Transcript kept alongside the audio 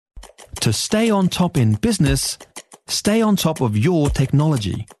To stay on top in business, stay on top of your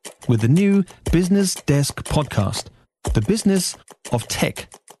technology with the new Business Desk podcast, The Business of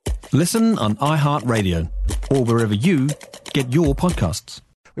Tech. Listen on iHeartRadio or wherever you get your podcasts.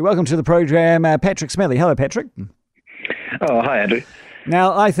 We welcome to the program Patrick Smelly. Hello, Patrick. Oh, hi, Andrew.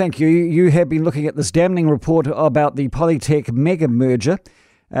 Now, I thank you. You have been looking at this damning report about the Polytech mega merger.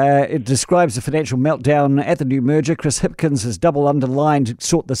 It describes the financial meltdown at the new merger. Chris Hipkins has double underlined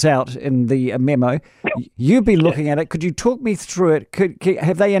sort this out in the memo. You've been looking at it. Could you talk me through it?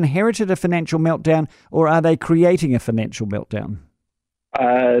 Have they inherited a financial meltdown or are they creating a financial meltdown?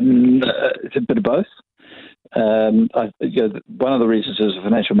 It's a bit of both. One of the reasons there's a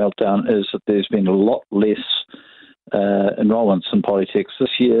financial meltdown is that there's been a lot less enrolments in Polytechs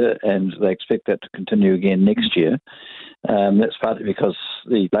this year, and they expect that to continue again next year. That's partly because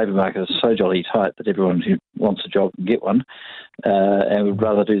the labour market is so jolly tight that everyone who wants a job can get one, and would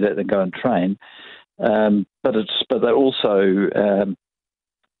rather do that than go and train. But they're also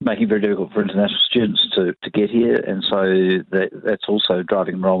making it very difficult for international students to get here, and so that's also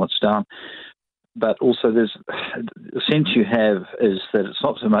driving enrolments down. But also the sense you have is that it's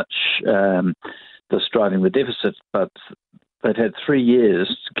not so much this driving the deficit, but they've had 3 years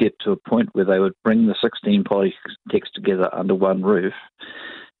to get to a point where they would bring the 16 polytechs together under one roof.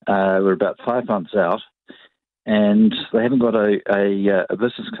 We're about 5 months out, and they haven't got a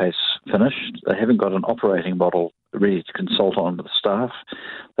business case finished. They haven't got an operating model ready to consult on with the staff.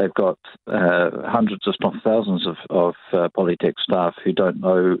 They've got hundreds, if not thousands, of Polytech staff who don't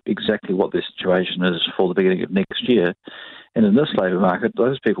know exactly what their situation is for the beginning of next year. And in this labour market,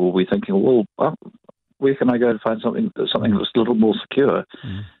 those people will be thinking, well, where can I go to find something that's a little more secure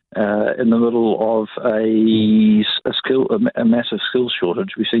in the middle of a massive skills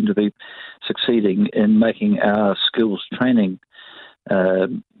shortage? We seem to be succeeding in making our skills training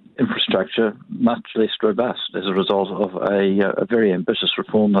infrastructure much less robust as a result of a very ambitious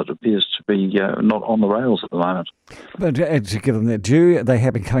reform that appears to be not on the rails at the moment. But to give them their due, they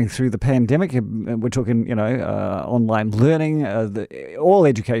have been going through the pandemic. We're talking, online learning. All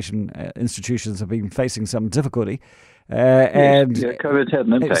education institutions have been facing some difficulty. And COVID's had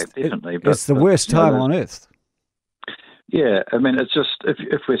an impact, definitely. It's the worst time on earth. Yeah, I mean, it's just,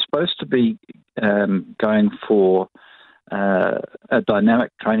 if we're supposed to be going for a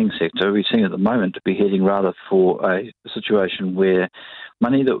dynamic training sector, we seem at the moment to be heading rather for a situation where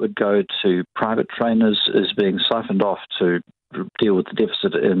money that would go to private trainers is being siphoned off to deal with the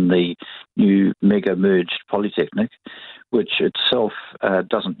deficit in the new mega merged Polytechnic, which itself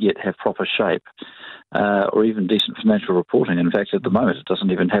doesn't yet have proper shape or even decent financial reporting. In fact, at the moment, it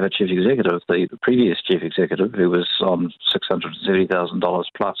doesn't even have a chief executive. The previous chief executive, who was on $670,000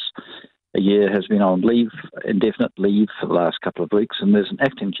 plus a year, has been on leave, indefinite leave, for the last couple of weeks, and there's an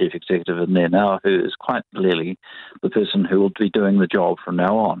acting chief executive in there now who is quite clearly the person who will be doing the job from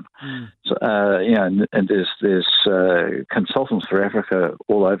now on. So, and there's consultants for Africa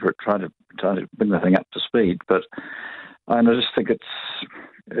all over it trying to bring the thing up to speed. But I just think it's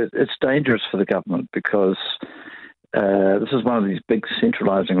dangerous for the government because this is one of these big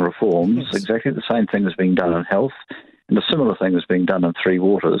centralising reforms. Yes. Exactly the same thing is being done in health. And a similar thing is being done in Three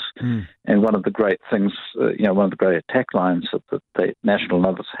Waters. And one of the great things, one of the great attack lines that the national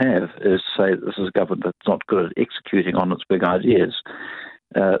lovers have is say that this is a government that's not good at executing on its big ideas.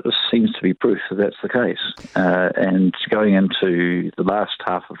 This seems to be proof that that's the case. And going into the last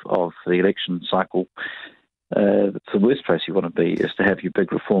half of the election cycle, the worst place you want to be is to have your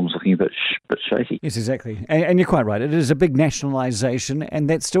big reforms looking a bit shaky. Yes, exactly. And you're quite right. It is a big nationalisation, and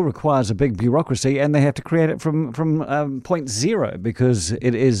that still requires a big bureaucracy, and they have to create it from point zero because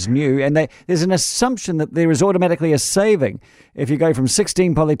it is new. And there's an assumption that there is automatically a saving if you go from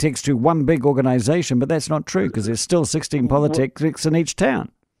 16 polytechs to one big organisation, but that's not true because there's still 16 polytechnics in each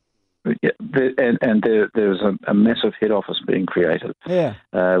town. Yeah, there's a massive head office being created,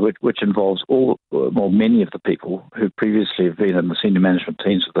 which involves many of the people who previously have been in the senior management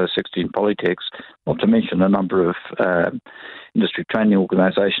teams of those 16 polytechs, not to mention a number of industry training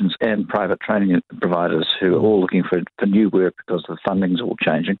organisations and private training providers who are all looking for new work because the funding's all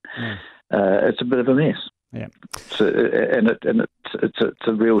changing. It's a bit of a mess. Yeah, so, it's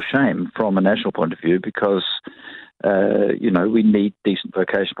a real shame from a national point of view because we need decent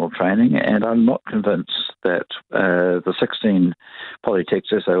vocational training, and I'm not convinced that the 16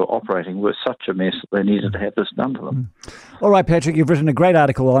 polytechs as they were operating were such a mess that they needed to have this done to them. All right, Patrick, you've written a great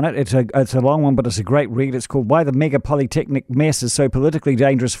article on it. It's a long one, but it's a great read. It's called Why the Mega Polytechnic Mess is So Politically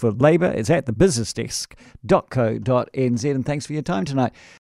Dangerous for Labour. It's at thebusinessdesk.co.nz, and thanks for your time tonight.